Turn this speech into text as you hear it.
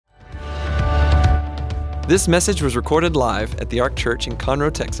This message was recorded live at the Ark Church in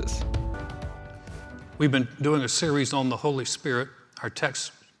Conroe, Texas. We've been doing a series on the Holy Spirit. Our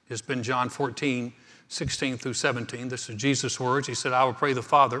text has been John 14, 16 through 17. This is Jesus' words. He said, I will pray the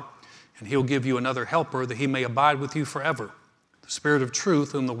Father, and he'll give you another helper that he may abide with you forever. The Spirit of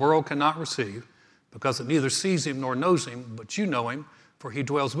truth, whom the world cannot receive, because it neither sees him nor knows him, but you know him, for he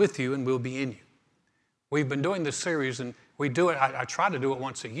dwells with you and will be in you. We've been doing this series, and we do it, I try to do it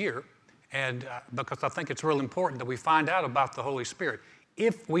once a year, and because I think it's real important that we find out about the Holy Spirit.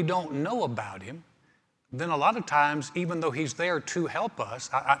 If we don't know about him, then a lot of times, even though he's there to help us,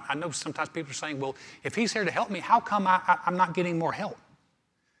 I know sometimes people are saying, well, if he's here to help me, how come I'm not getting more help?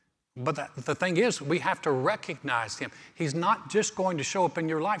 But the thing is, we have to recognize him. He's not just going to show up in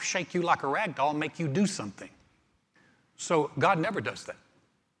your life, shake you like a rag doll, make you do something. So God never does that.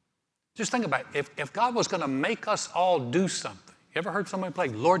 Just think about it. If God was going to make us all do something, you ever heard somebody play,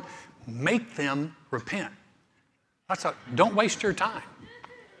 Lord, make them repent? Don't waste your time.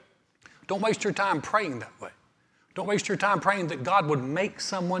 Don't waste your time praying that way. Don't waste your time praying that God would make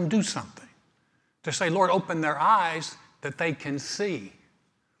someone do something. To say, Lord, open their eyes that they can see.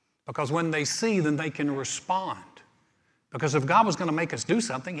 Because when they see, then they can respond. Because if God was going to make us do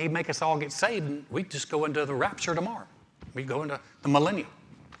something, he'd make us all get saved, and we'd just go into the rapture tomorrow. We'd go into the millennium.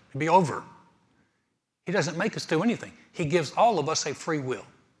 It'd be over. He doesn't make us do anything. He gives all of us a free will,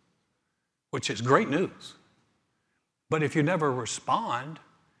 which is great news. But if you never respond,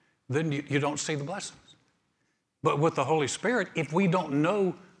 then you don't see the blessings. But with the Holy Spirit, if we don't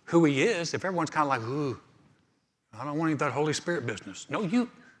know who he is, if everyone's kind of like, ooh, I don't want any of that Holy Spirit business. No,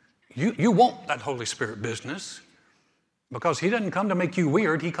 you want that Holy Spirit business, because he doesn't come to make you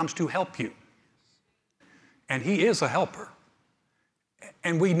weird. He comes to help you. And he is a helper.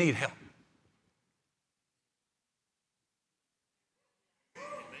 And we need help.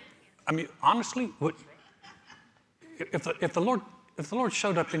 I mean, honestly, if the Lord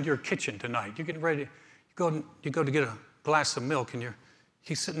showed up in your kitchen tonight, you're getting ready, you go to get a glass of milk, and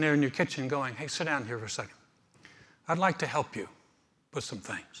he's sitting there in your kitchen going, hey, sit down here for a second. I'd like to help you with some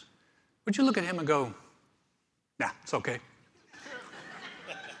things. Would you look at him and go, nah, it's okay.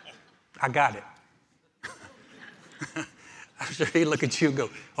 I got it. I'm sure he'd look at you and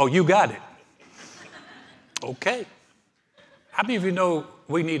go, oh, you got it. Okay. How many of you know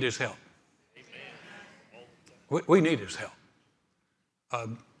we need his help? We need his help.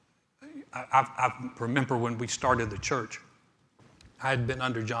 I remember when we started the church, I had been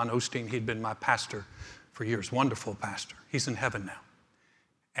under John Osteen. He'd been my pastor for years, wonderful pastor. He's in heaven now.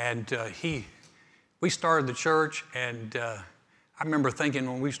 And we started the church, and I remember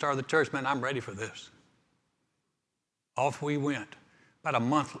thinking when we started the church, man, I'm ready for this. Off we went. About a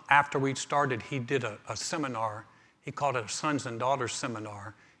month after we'd started, he did a seminar. He called it a Sons and Daughters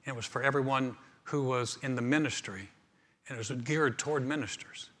Seminar, and it was for everyone who was in the ministry, and it was geared toward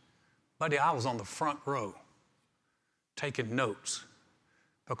ministers. Buddy, I was on the front row taking notes,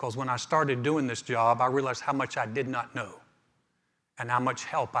 because when I started doing this job, I realized how much I did not know and how much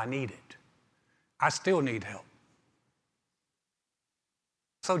help I needed. I still need help.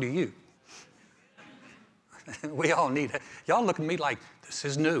 So do you. We all need help. Y'all look at me like, this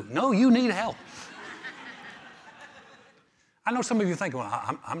is new. No, you need help. I know some of you think,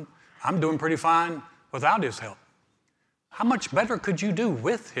 well, I'm doing pretty fine without his help. How much better could you do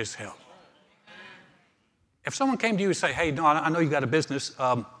with his help? If someone came to you and say, hey, no, I know you got a business.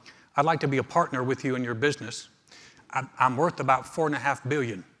 I'd like to be a partner with you in your business. I'm worth about $4.5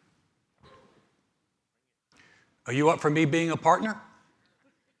 billion. Are you up for me being a partner?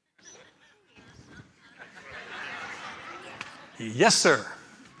 Yes, sir.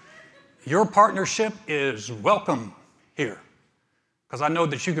 Your partnership is welcome here, because I know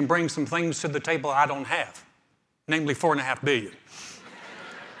that you can bring some things to the table I don't have, namely $4.5 billion.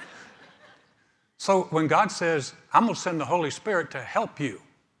 So when God says, I'm going to send the Holy Spirit to help you,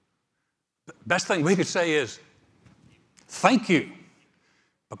 the best thing we could say is, thank you,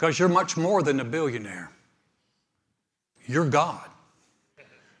 because you're much more than a billionaire. You're God.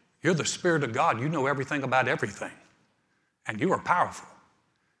 You're the Spirit of God. You know everything about everything. And you are powerful.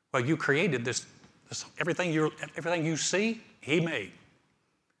 Well, you created this everything you see, he made.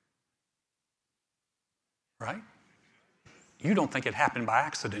 Right? You don't think it happened by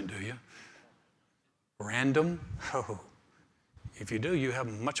accident, do you? Random? Oh, if you do, you have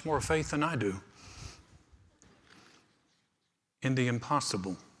much more faith than I do in the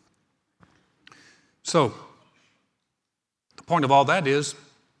impossible. So, the point of all that is,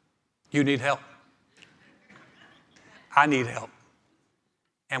 you need help. I need help.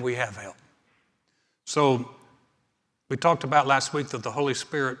 And we have help. So, we talked about last week that the Holy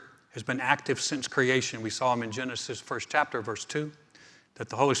Spirit has been active since creation. We saw him in Genesis, first chapter, verse 2, that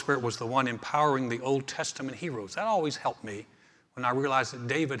the Holy Spirit was the one empowering the Old Testament heroes. That always helped me when I realized that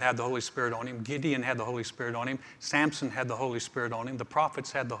David had the Holy Spirit on him, Gideon had the Holy Spirit on him, Samson had the Holy Spirit on him, the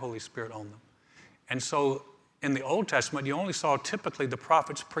prophets had the Holy Spirit on them. And so in the Old Testament, you only saw typically the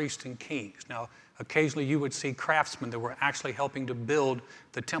prophets, priests, and kings. Now, occasionally you would see craftsmen that were actually helping to build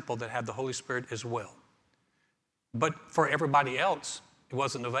the temple that had the Holy Spirit as well. But for everybody else, it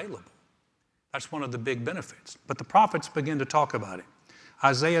wasn't available. That's one of the big benefits. But the prophets begin to talk about it.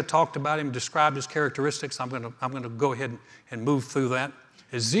 Isaiah talked about him, described his characteristics. I'm going to go ahead and move through that.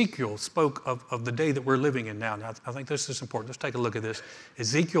 Ezekiel spoke of the day that we're living in now. Now, I think this is important. Let's take a look at this.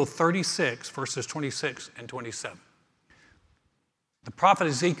 Ezekiel 36, verses 26 and 27. The prophet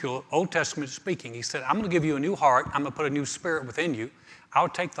Ezekiel, Old Testament speaking, he said, I'm going to give you a new heart. I'm going to put a new spirit within you. I'll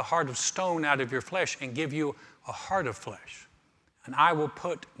take the heart of stone out of your flesh and give you a heart of flesh. And I will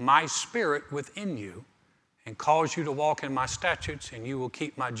put my spirit within you and cause you to walk in my statutes, and you will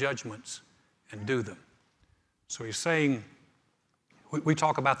keep my judgments and do them. So he's saying, we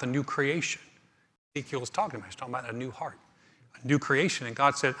talk about the new creation. Ezekiel is talking about, he's talking about a new heart, a new creation. And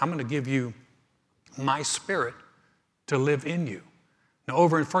God said, I'm going to give you my spirit to live in you. Now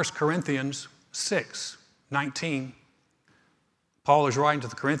over in 1 Corinthians 6:19, Paul is writing to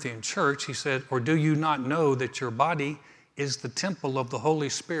the Corinthian church. He said, or do you not know that your body is the temple of the Holy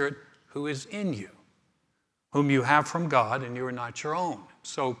Spirit who is in you, whom you have from God, and you are not your own?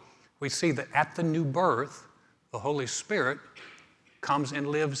 So we see that at the new birth, the Holy Spirit comes and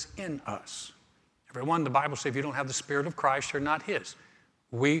lives in us. Everyone, the Bible says if you don't have the Spirit of Christ, you're not His.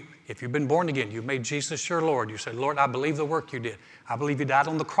 If you've been born again, you've made Jesus your Lord. You say, Lord, I believe the work you did. I believe you died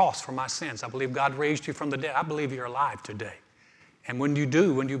on the cross for my sins. I believe God raised you from the dead. I believe you're alive today. And when you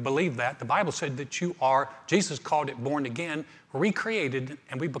believe that, the Bible said that you are, Jesus called it born again, recreated,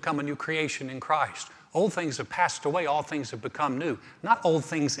 and we become a new creation in Christ. Old things have passed away, all things have become new. Not old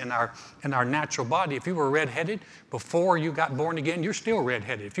things in our natural body. If you were redheaded before you got born again, you're still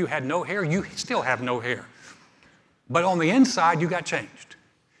redheaded. If you had no hair, you still have no hair. But on the inside, you got changed.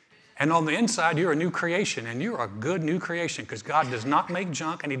 And on the inside, you're a new creation, and you're a good new creation because God does not make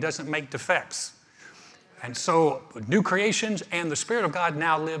junk and He doesn't make defects. And so new creations and the Spirit of God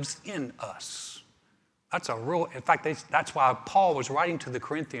now lives in us. In fact, that's why Paul was writing to the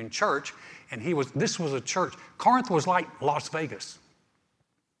Corinthian church, and this was a church. Corinth was like Las Vegas.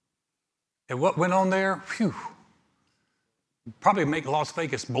 And what went on there, probably make Las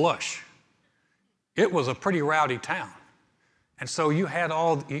Vegas blush. It was a pretty rowdy town. And so you had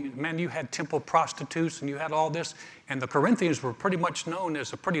you had temple prostitutes and you had all this. And the Corinthians were pretty much known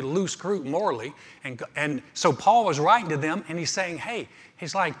as a pretty loose group morally. And so Paul was writing to them and he's saying, hey,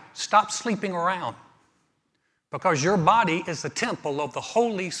 he's like, stop sleeping around. Because your body is the temple of the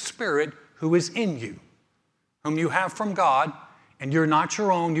Holy Spirit who is in you, whom you have from God, and you're not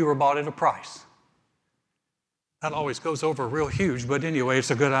your own, you were bought at a price. That always goes over real huge, but anyway,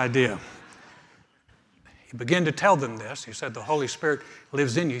 it's a good idea. He began to tell them this. He said, the Holy Spirit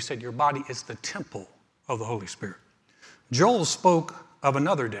lives in you. He said, your body is the temple of the Holy Spirit. Joel spoke of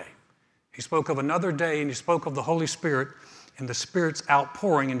another day. He spoke of another day, and he spoke of the Holy Spirit and the Spirit's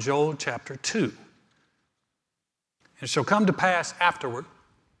outpouring in Joel chapter 2. It shall come to pass afterward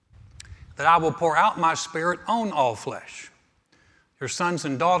that I will pour out my Spirit on all flesh. Your sons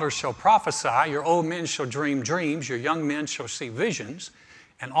and daughters shall prophesy, your old men shall dream dreams, your young men shall see visions,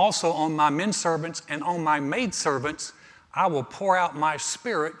 and also on my men servants and on my maid servants I will pour out my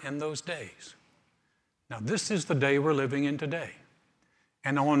Spirit in those days. Now this is the day we're living in today.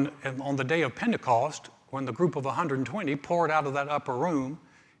 And on the day of Pentecost, when the group of 120 poured out of that upper room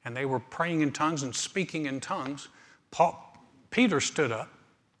and they were praying in tongues and speaking in tongues, Peter stood up,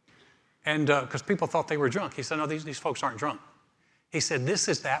 and because people thought they were drunk. He said, no, these folks aren't drunk. He said, this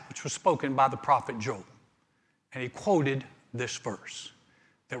is that which was spoken by the prophet Joel. And he quoted this verse,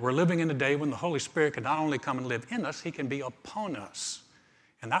 that we're living in a day when the Holy Spirit can not only come and live in us, He can be upon us.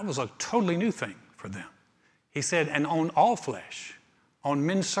 And that was a totally new thing for them. He said, and on all flesh, on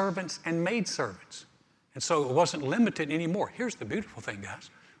men servants and maid servants. And so it wasn't limited anymore. Here's the beautiful thing, guys.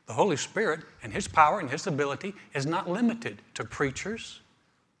 The Holy Spirit and His power and His ability is not limited to preachers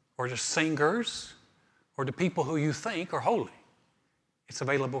or to singers or to people who you think are holy. It's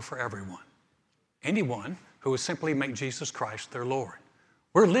available for everyone. Anyone who would simply make Jesus Christ their Lord.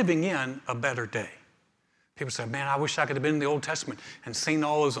 We're living in a better day. People say, man, I wish I could have been in the Old Testament and seen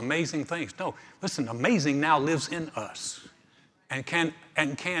all those amazing things. No, listen, amazing now lives in us and can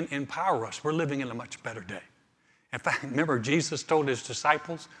empower us. We're living in a much better day. In fact, remember Jesus told His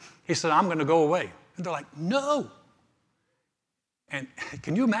disciples, He said, I'm going to go away. And they're like, no. And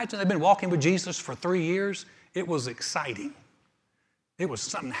can you imagine they've been walking with Jesus for 3 years? It was exciting. It was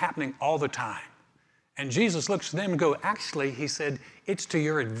something happening all the time. And Jesus looks at them and goes, actually, he said, it's to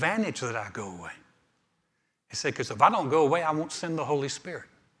your advantage that I go away. He said, because if I don't go away, I won't send the Holy Spirit.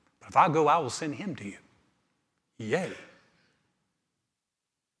 But if I go, I will send him to you. Yay.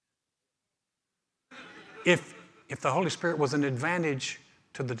 If the Holy Spirit was an advantage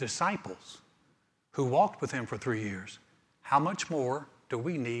to the disciples who walked with him for 3 years, how much more do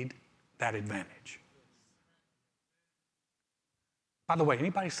we need that advantage? By the way,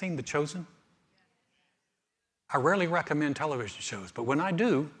 anybody seen The Chosen? I rarely recommend television shows, but when I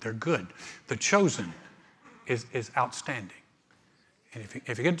do, they're good. The Chosen is outstanding. And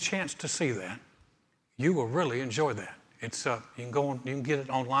if you get a chance to see that, you will really enjoy that. It's you can get it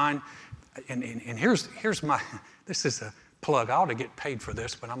online. And here's my, this is a plug. I ought to get paid for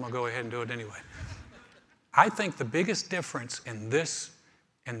this, but I'm going to go ahead and do it anyway. I think the biggest difference in this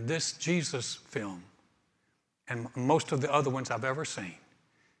Jesus film and most of the other ones I've ever seen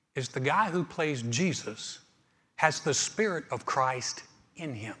is the guy who plays Jesus has the Spirit of Christ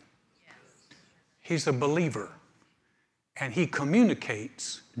in him. Yes. He's a believer, and he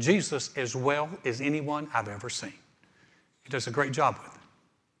communicates Jesus as well as anyone I've ever seen. He does a great job with it.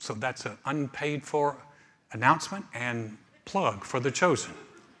 So that's an unpaid for announcement and plug for The Chosen.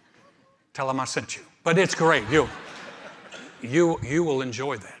 Tell them I sent you. But it's great. You will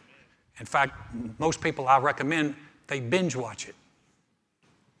enjoy that. In fact, most people I recommend, they binge watch it.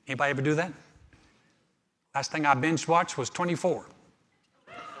 Anybody ever do that? Last thing I binge watched was 24.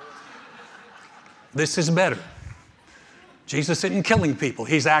 This is better. Jesus isn't killing people.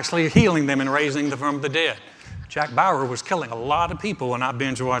 He's actually healing them and raising them from the dead. Jack Bauer was killing a lot of people when I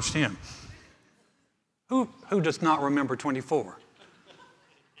binge watched him. Who does not remember 24?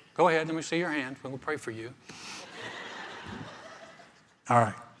 Go ahead, let me see your hand. We'll pray for you. All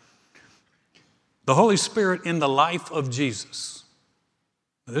right. The Holy Spirit in the life of Jesus.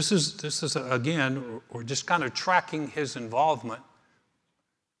 This is again, we're just kind of tracking his involvement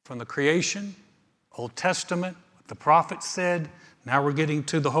from the creation, Old Testament, what the prophets said. Now we're getting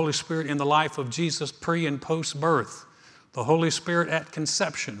to the Holy Spirit in the life of Jesus pre and post birth. The Holy Spirit at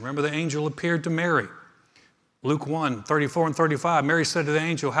conception. Remember, the angel appeared to Mary. Luke 1, 34 and 35, Mary said to the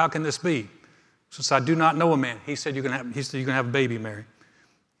angel, how can this be? Since I do not know a man. He said, you're going to have a baby, Mary.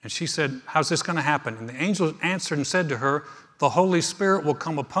 And she said, how's this going to happen? And the angel answered and said to her, the Holy Spirit will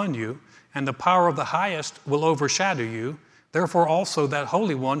come upon you, and the power of the highest will overshadow you. Therefore also that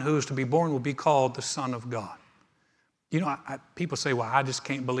Holy One who is to be born will be called the Son of God. You know, people say, well, I just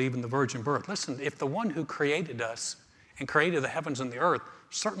can't believe in the virgin birth. Listen, if the one who created us and created the heavens and the earth,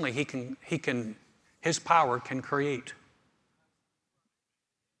 certainly his power can create.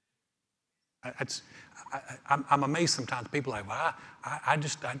 I'm amazed sometimes. People are like, well,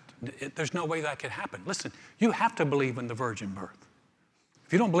 there's no way that could happen. Listen, you have to believe in the virgin birth.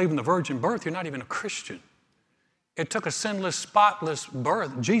 If you don't believe in the virgin birth, you're not even a Christian. It took a sinless, spotless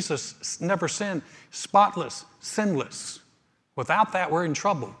birth. Jesus never sinned. Spotless, sinless. Without that, we're in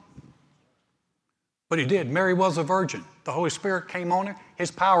trouble. But he did. Mary was a virgin. The Holy Spirit came on her.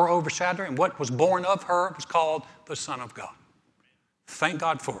 His power overshadowed her, and what was born of her was called the Son of God. Thank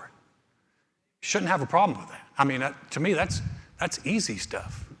God for it. Shouldn't have a problem with that. I mean, to me, that's easy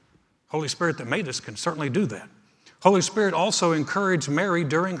stuff. Holy Spirit that made us can certainly do that. Holy Spirit also encouraged Mary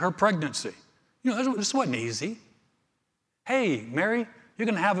during her pregnancy. You know, this wasn't easy. Hey, Mary, you're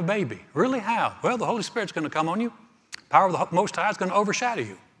going to have a baby. Really? How? Well, the Holy Spirit's going to come on you. Power of the Most High is going to overshadow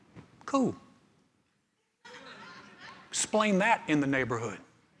you. Cool. Explain that in the neighborhood.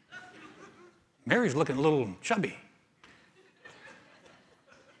 Mary's looking a little chubby.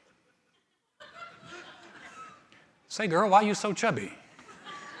 Say, girl, why are you so chubby?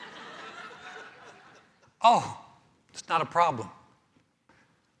 Oh, it's not a problem.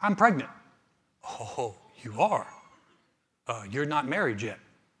 I'm pregnant. Oh, you are? You're not married yet.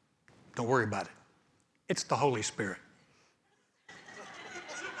 Don't worry about it. It's the Holy Spirit.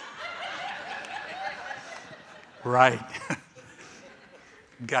 Right.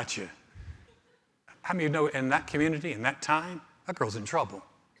 Gotcha. How many of you know in that community, in that time, that girl's in trouble?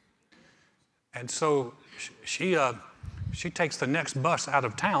 And so she takes the next bus out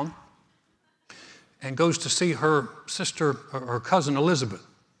of town and goes to see her sister, her cousin Elizabeth.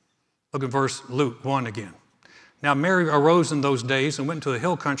 Look at verse Luke 1 again. Now Mary arose in those days and went into the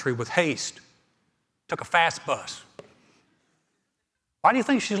hill country with haste. Took a fast bus. Why do you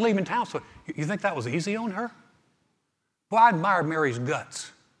think she's leaving town? So you think that was easy on her? Well, I admire Mary's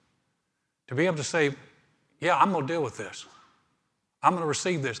guts to be able to say, yeah, I'm going to deal with this. I'm going to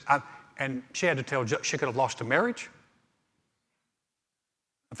receive this. And she had to tell, she could have lost a marriage.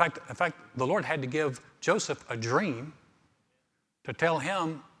 In fact, the Lord had to give Joseph a dream to tell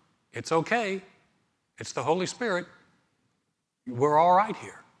him, it's okay, it's the Holy Spirit, we're all right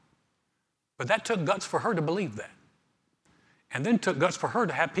here. But that took guts for her to believe that. And then took guts for her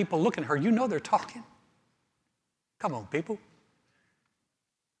to have people looking at her. You know they're talking. Come on, people.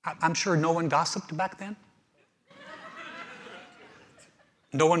 I'm sure no one gossiped back then.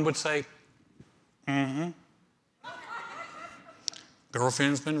 No one would say,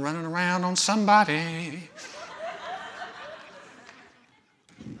 girlfriend's been running around on somebody.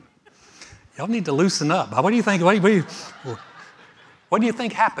 Y'all need to loosen up. What do you think? What do you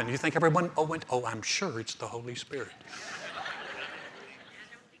think happened? You think everyone went, I'm sure it's the Holy Spirit.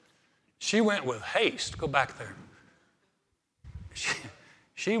 She went with haste. Go back there.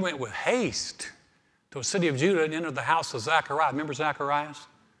 She went with haste to a city of Judah and entered the house of Zacharias. Remember Zacharias?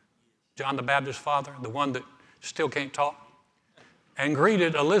 John the Baptist's father, the one that still can't talk, and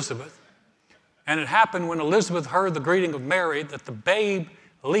greeted Elizabeth. And it happened when Elizabeth heard the greeting of Mary that the babe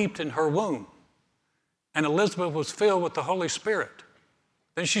leaped in her womb. And Elizabeth was filled with the Holy Spirit.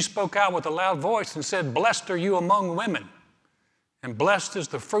 Then she spoke out with a loud voice and said, "Blessed are you among women, and blessed is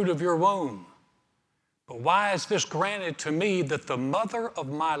the fruit of your womb. But why is this granted to me that the mother of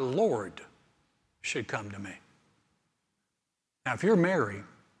my Lord should come to me?" Now, if you're Mary,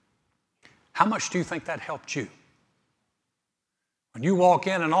 how much do you think that helped you? When you walk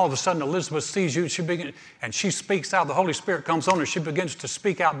in and all of a sudden Elizabeth sees you, and she speaks out, the Holy Spirit comes on her, she begins to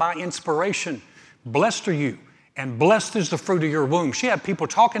speak out by inspiration. Blessed are you, and blessed is the fruit of your womb. She had people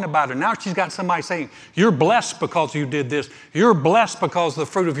talking about her. Now she's got somebody saying, you're blessed because you did this. You're blessed because of the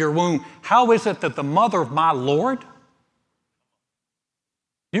fruit of your womb. How is it that the mother of my Lord?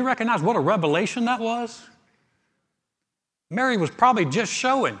 Do you recognize what a revelation that was? Mary was probably just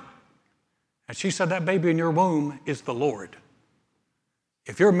showing. And she said, that baby in your womb is the Lord.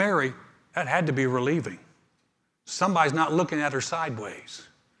 If you're Mary, that had to be relieving. Somebody's not looking at her sideways.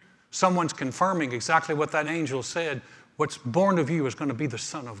 Someone's confirming exactly what that angel said. What's born of you is going to be the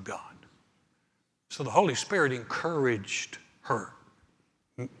Son of God. So the Holy Spirit encouraged her.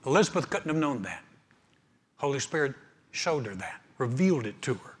 Elizabeth couldn't have known that. Holy Spirit showed her that, revealed it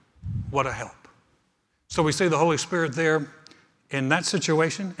to her. What a help. So we see the Holy Spirit there in that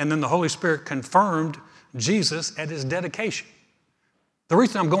situation, and then the Holy Spirit confirmed Jesus at his dedication. The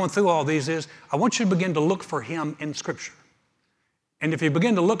reason I'm going through all these is I want you to begin to look for him in Scripture. And if you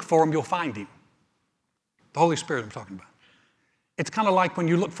begin to look for him, you'll find him. The Holy Spirit I'm talking about. It's kind of like when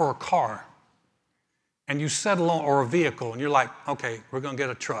you look for a car and you settle on, or a vehicle, and you're like, okay, we're going to get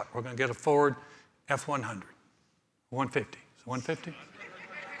a truck. We're going to get a Ford F-100, 150. Is it 150?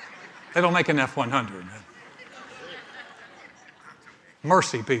 They don't make an F-100.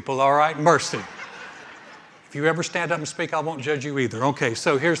 Mercy, people, all right? Mercy. If you ever stand up and speak, I won't judge you either. Okay,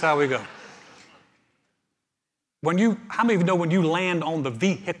 so here's how we go. How many of you know when you land on the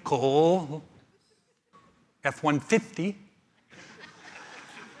vehicle, F-150,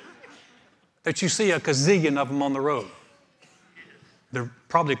 that you see a gazillion of them on the road? There are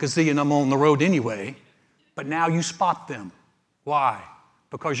probably a gazillion of them on the road anyway, but now you spot them. Why?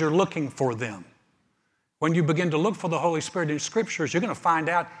 Because you're looking for them. When you begin to look for the Holy Spirit in Scriptures, you're going to find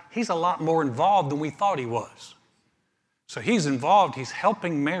out he's a lot more involved than we thought he was. So he's involved. He's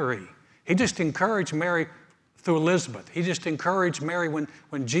helping Mary. He just encouraged Mary through Elizabeth. He just encouraged Mary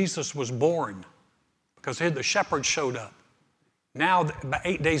when Jesus was born, because the shepherds showed up. Now, about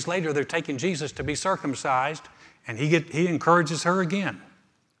 8 days later, they're taking Jesus to be circumcised, and he encourages her again.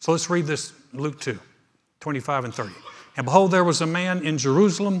 So let's read this, Luke 2, 25 and 30. And behold, there was a man in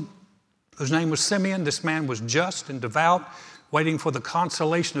Jerusalem whose name was Simeon. This man was just and devout, waiting for the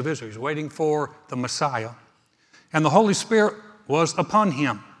consolation of Israel. He was waiting for the Messiah. And the Holy Spirit was upon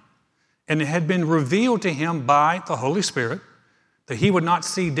him. And it had been revealed to him by the Holy Spirit that he would not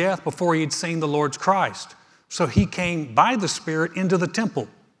see death before he had seen the Lord's Christ. So he came by the Spirit into the temple.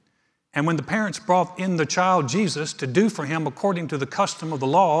 And when the parents brought in the child Jesus to do for him according to the custom of the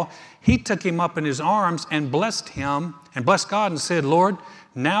law, he took him up in his arms and blessed him and blessed God and said, Lord,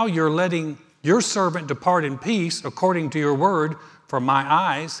 now you're letting your servant depart in peace according to your word, for my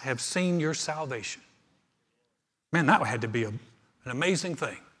eyes have seen your salvation. Man, that had to be an amazing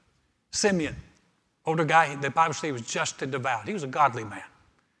thing. Simeon, older guy, the Bible says he was just and devout. He was a godly man.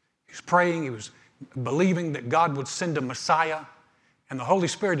 He was praying, he was believing that God would send a Messiah. And the Holy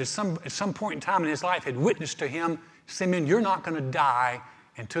Spirit at some point in time in his life had witnessed to him, Simeon, you're not going to die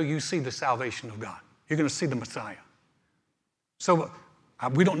until you see the salvation of God. You're going to see the Messiah. So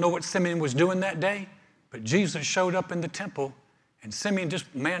we don't know what Simeon was doing that day, but Jesus showed up in the temple, and Simeon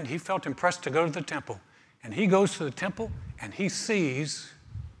he felt impressed to go to the temple. And he goes to the temple, and he sees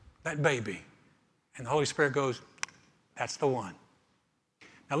that baby. And the Holy Spirit goes, that's the one.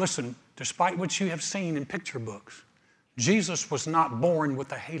 Now listen, despite what you have seen in picture books, Jesus was not born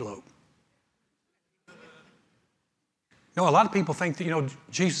with a halo. No, a lot of people think that,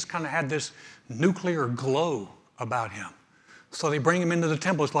 Jesus kind of had this nuclear glow about him. So they bring him into the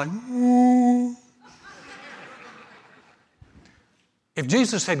temple. It's like, ooh. If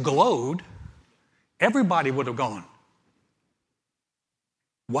Jesus had glowed, everybody would have gone,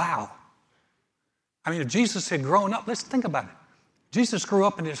 wow. I mean, if Jesus had grown up, let's think about it. Jesus grew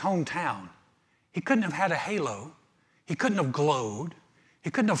up in his hometown. He couldn't have had a halo. He couldn't have glowed. He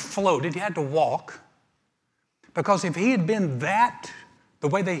couldn't have floated. He had to walk. Because if he had been that, the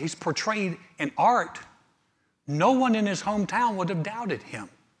way that he's portrayed in art, no one in his hometown would have doubted him.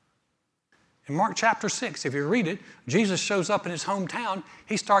 In Mark chapter 6, if you read it, Jesus shows up in his hometown,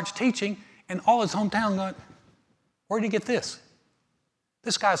 he starts teaching, and all his hometown going, where did he get this?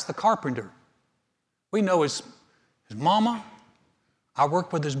 This guy's the carpenter. We know his mama. I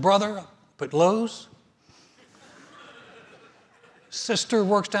worked with his brother up at Lowe's. Sister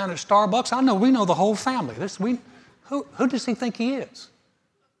works down at Starbucks. We know the whole family. Who does he think he is?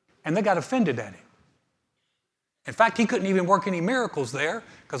 And they got offended at him. In fact, he couldn't even work any miracles there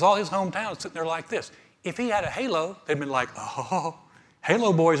because all his hometown is sitting there like this. If he had a halo, they'd been like, oh,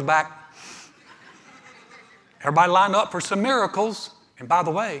 Halo Boy's back. Everybody lined up for some miracles. And by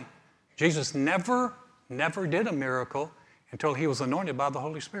the way, Jesus never did a miracle until he was anointed by the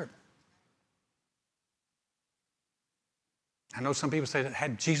Holy Spirit. I know some people say that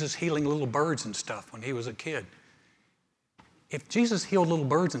had Jesus healing little birds and stuff when he was a kid. If Jesus healed little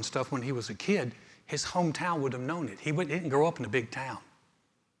birds and stuff when he was a kid, his hometown would have known it. He didn't grow up in a big town.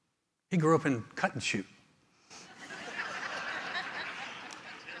 He grew up in Cut and Shoot.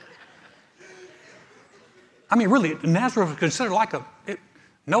 I mean, really, Nazareth was considered like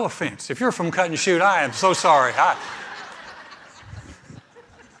no offense. If you're from Cut and Shoot, I am so sorry.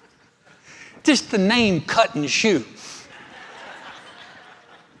 Just the name Cut and Shoot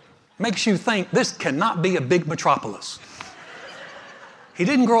makes you think this cannot be a big metropolis. He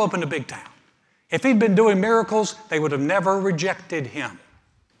didn't grow up in a big town. If he'd been doing miracles, they would have never rejected him.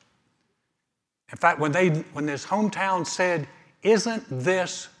 In fact, when his hometown said, isn't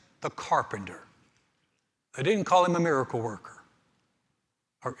this the carpenter? They didn't call him a miracle worker.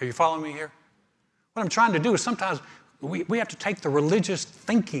 Are you following me here? What I'm trying to do is sometimes we have to take the religious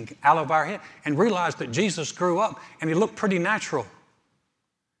thinking out of our head and realize that Jesus grew up and he looked pretty natural.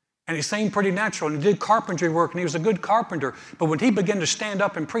 And he seemed pretty natural, and he did carpentry work, and he was a good carpenter. But when he began to stand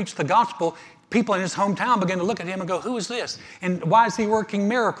up and preach the gospel, people in his hometown began to look at him and go, who is this? And why is he working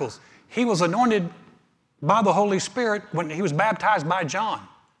miracles? He was anointed by the Holy Spirit when he was baptized by John.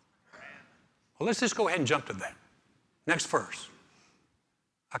 Well, let's just go ahead and jump to that. Next verse.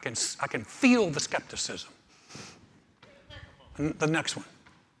 I can feel the skepticism. And the next one.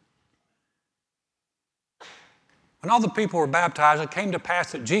 When all the people were baptized, it came to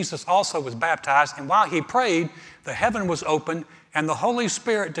pass that Jesus also was baptized, and while he prayed, the heaven was opened, and the Holy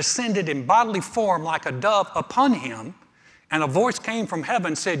Spirit descended in bodily form like a dove upon him, and a voice came from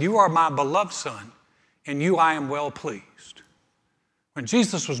heaven, said, you are my beloved Son, in you I am well pleased. When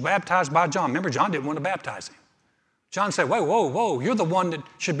Jesus was baptized by John, remember, John didn't want to baptize him. John said, whoa, you're the one that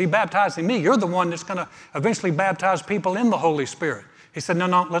should be baptizing me. You're the one that's going to eventually baptize people in the Holy Spirit. He said, no,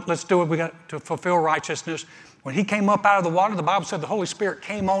 let's do it. We got to fulfill righteousness. When he came up out of the water, the Bible said the Holy Spirit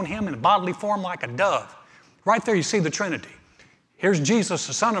came on him in bodily form like a dove. Right there you see the Trinity. Here's Jesus,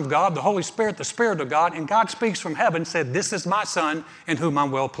 the Son of God, the Holy Spirit, the Spirit of God, and God speaks from heaven, said, this is my Son in whom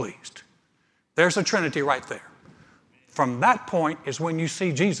I'm well pleased. There's a Trinity right there. From that point is when you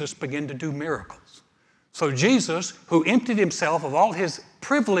see Jesus begin to do miracles. So Jesus, who emptied himself of all his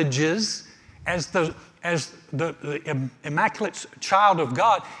privileges as the immaculate child of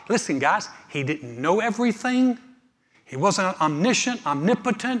God. Listen, guys, he didn't know everything. He wasn't omniscient,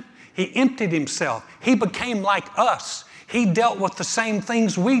 omnipotent. He emptied himself. He became like us. He dealt with the same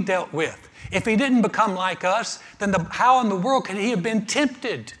things we dealt with. If he didn't become like us, then how in the world could he have been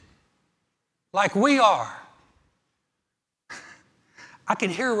tempted like we are? I can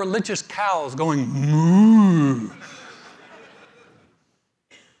hear religious cows going, moo.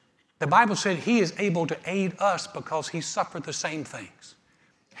 The Bible said he is able to aid us because he suffered the same things.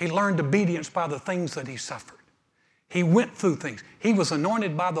 He learned obedience by the things that he suffered. He went through things. He was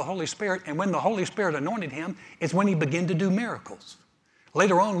anointed by the Holy Spirit, and when the Holy Spirit anointed him is when he began to do miracles.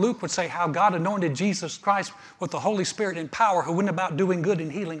 Later on, Luke would say how God anointed Jesus Christ with the Holy Spirit and power, who went about doing good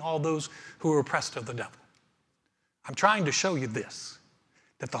and healing all those who were oppressed of the devil. I'm trying to show you this,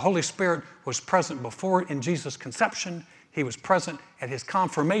 that the Holy Spirit was present before in Jesus' conception, He was present at his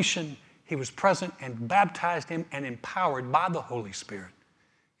confirmation. He was present and baptized him and empowered by the Holy Spirit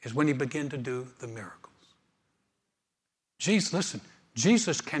is when he began to do the miracles.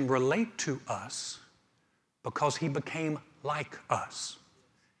 Jesus can relate to us because he became like us.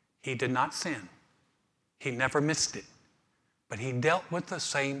 He did not sin. He never missed it. But he dealt with the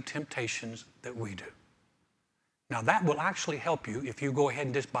same temptations that we do. Now that will actually help you if you go ahead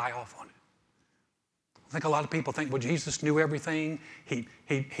and just buy off on it. I think a lot of people think, well, Jesus knew everything. He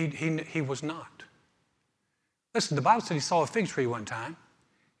was not. Listen, the Bible said he saw a fig tree one time,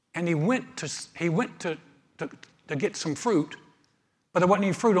 and he went to get some fruit, but there wasn't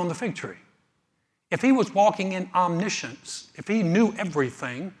any fruit on the fig tree. If he was walking in omniscience, if he knew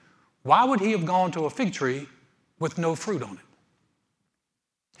everything, why would he have gone to a fig tree with no fruit on it?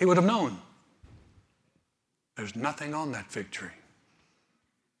 He would have known. There's nothing on that fig tree.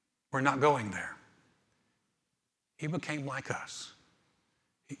 We're not going there. He became like us.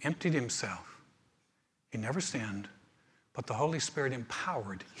 He emptied himself. He never sinned, but the Holy Spirit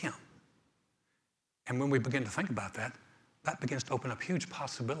empowered him. And when we begin to think about that, that begins to open up huge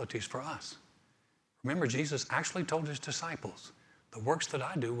possibilities for us. Remember, Jesus actually told his disciples, the works that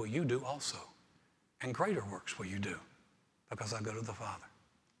I do will you do also, and greater works will you do, because I go to the Father.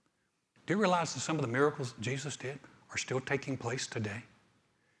 Do you realize that some of the miracles Jesus did are still taking place today?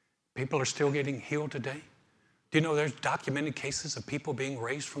 People are still getting healed today. Do you know there's documented cases of people being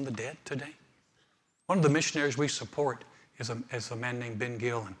raised from the dead today? One of the missionaries we support is a man named Ben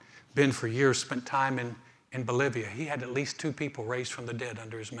Gill, and Ben for years spent time in Bolivia. He had at least 2 people raised from the dead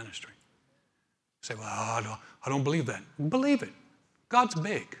under his ministry. You say, well, I don't believe that. Believe it. God's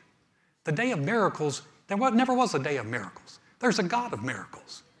big. The day of miracles, never was a day of miracles. There's a God of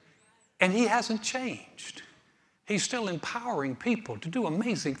miracles. And he hasn't changed. He's still empowering people to do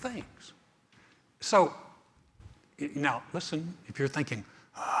amazing things. So, now listen, if you're thinking,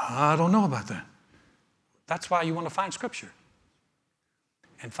 I don't know about that. That's why you want to find Scripture.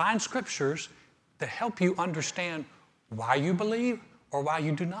 And find Scriptures that help you understand why you believe or why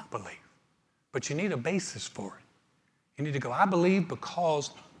you do not believe. But you need a basis for it. You need to go, I believe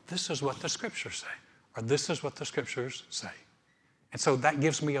because this is what the Scriptures say, or this is what the Scriptures say. And so that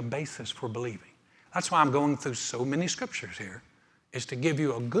gives me a basis for believing. That's why I'm going through so many Scriptures here, is to give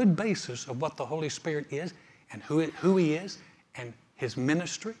you a good basis of what the Holy Spirit is and who he is and his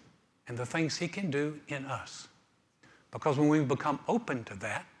ministry and the things he can do in us. Because when we become open to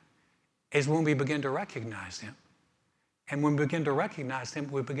that is when we begin to recognize him. And when we begin to recognize him,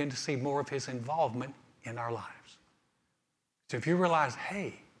 we begin to see more of his involvement in our lives. So if you realize,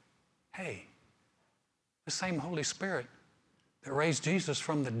 hey, the same Holy Spirit that raised Jesus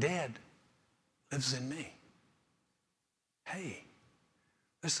from the dead lives in me. Hey,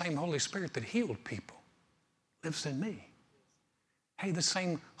 the same Holy Spirit that healed people lives in me. Hey, the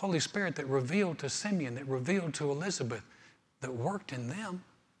same Holy Spirit that revealed to Simeon, that revealed to Elizabeth, that worked in them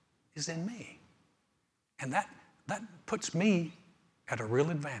is in me. And that puts me at a real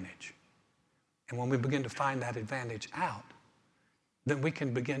advantage. And when we begin to find that advantage out, then we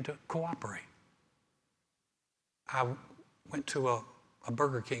can begin to cooperate. I went to a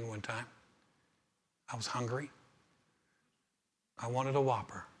Burger King one time. I was hungry. I wanted a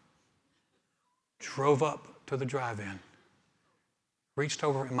Whopper. Drove up to the drive-in. Reached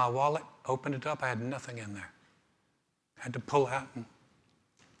over in my wallet, opened it up. I had nothing in there. Had to pull out and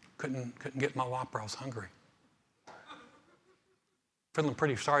couldn't get my Whopper. I was hungry. Feeling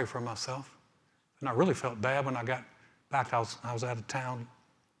pretty sorry for myself. And I really felt bad when I got back. I was out of town,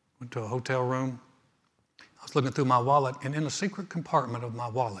 went to a hotel room. I was looking through my wallet, and in a secret compartment of my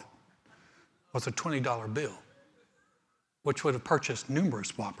wallet was a $20 bill, which would have purchased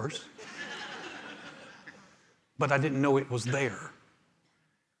numerous Whoppers. But I didn't know it was there.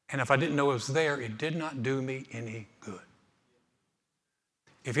 And if I didn't know it was there, it did not do me any good.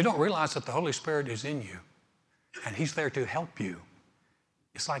 If you don't realize that the Holy Spirit is in you, and he's there to help you,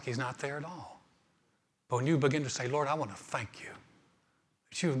 it's like he's not there at all. But when you begin to say, Lord, I want to thank you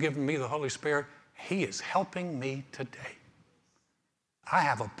that you have given me the Holy Spirit, he is helping me today. I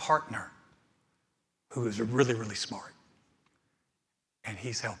have a partner who is really, really smart, and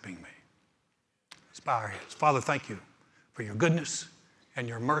he's helping me. Let's bow our heads. Father, thank you for your goodness and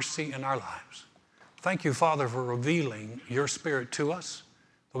your mercy in our lives. Thank you, Father, for revealing your Spirit to us,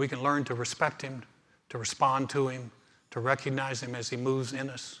 that we can learn to respect him, to respond to him, to recognize him as he moves in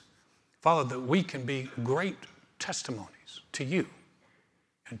us. Father, that we can be great testimonies to you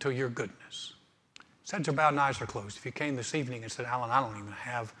and to your goodness. Heads are bowed and eyes are closed. If you came this evening and said, Alan, I don't even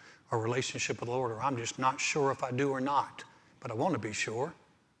have a relationship with the Lord, or I'm just not sure if I do or not, but I want to be sure.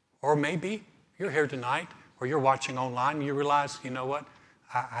 Or maybe you're here tonight Or you're watching online and you realize, you know what?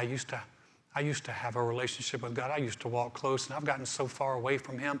 I used to have a relationship with God. I used to walk close, and I've gotten so far away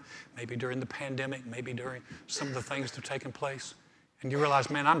from Him, maybe during the pandemic, maybe during some of the things that have taken place. And you realize,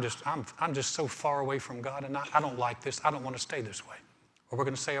 man, I'm just so far away from God, and I don't like this. I don't want to stay this way. Or we're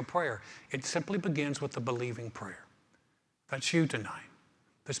going to say a prayer. It simply begins with the believing prayer. That's you tonight.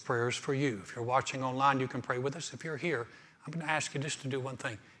 This prayer is for you. If you're watching online, you can pray with us. If you're here, I'm going to ask you just to do one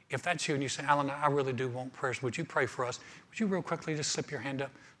thing. If that's you and you say, Alan, I really do want prayers, would you pray for us? Would you real quickly just slip your hand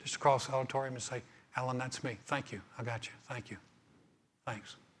up just across the auditorium and say, Alan, that's me. Thank you. I got you. Thank you.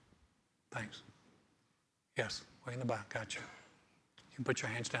 Thanks. Thanks. Yes, way in the back. Got you. You can put your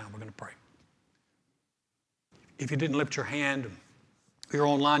hands down. We're going to pray. If you didn't lift your hand, if you're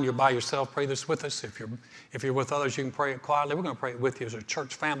online, you're by yourself, pray this with us. If you're with others, you can pray it quietly. We're going to pray it with you as a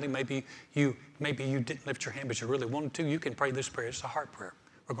church family. Maybe you didn't lift your hand, but you really wanted to. You can pray this prayer. It's a heart prayer.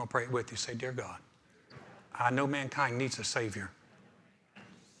 We're going to pray it with you. Say, dear God, I know mankind needs a Savior.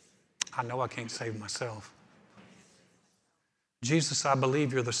 I know I can't save myself. Jesus, I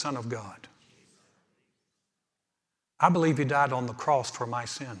believe you're the Son of God. I believe you died on the cross for my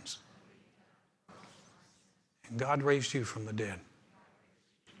sins. And God raised you from the dead.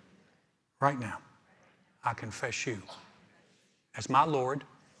 Right now, I confess you as my Lord,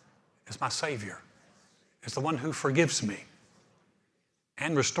 as my Savior, as the one who forgives me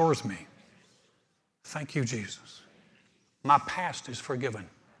and restores me. Thank you, Jesus. My past is forgiven.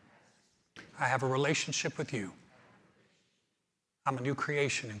 I have a relationship with you. I'm a new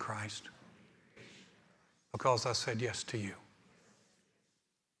creation in Christ because I said yes to you.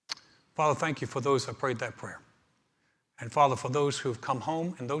 Father, thank you for those that prayed that prayer. And Father, for those who have come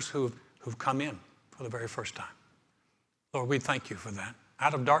home and those who've come in for the very first time. Lord, we thank you for that.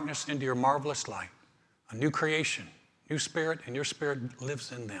 Out of darkness into your marvelous light, a new creation, new spirit, and your spirit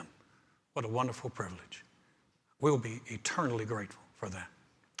lives in them. What a wonderful privilege. We'll be eternally grateful for that.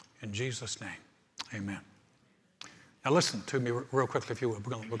 In Jesus' name, amen. Now listen to me real quickly, if you will.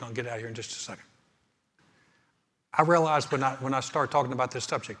 We're going to get out of here in just a second. I realize when I start talking about this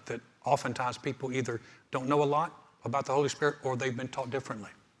subject that oftentimes people either don't know a lot about the Holy Spirit or they've been taught differently.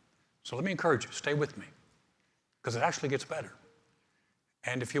 So let me encourage you, stay with me, because it actually gets better.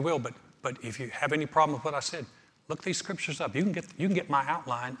 And if you will, but if you have any problem with what I said, look these scriptures up. You can get my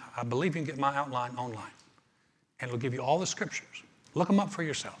outline. I believe you can get my outline online. And it'll give you all the scriptures. Look them up for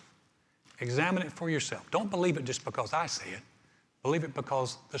yourself. Examine it for yourself. Don't believe it just because I say it. Believe it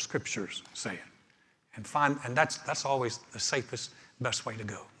because the scriptures say it. And that's always the safest, best way to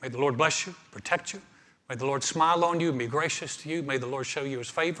go. May the Lord bless you, protect you. May the Lord smile on you and be gracious to you. May the Lord show you his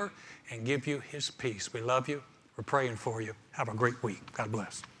favor and give you his peace. We love you. We're praying for you. Have a great week. God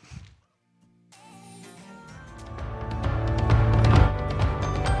bless.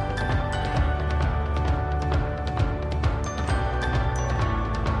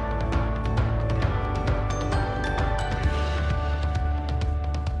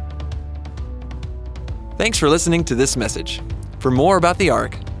 Thanks for listening to this message. For more about the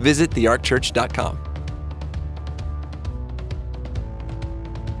Ark, visit thearkchurch.com.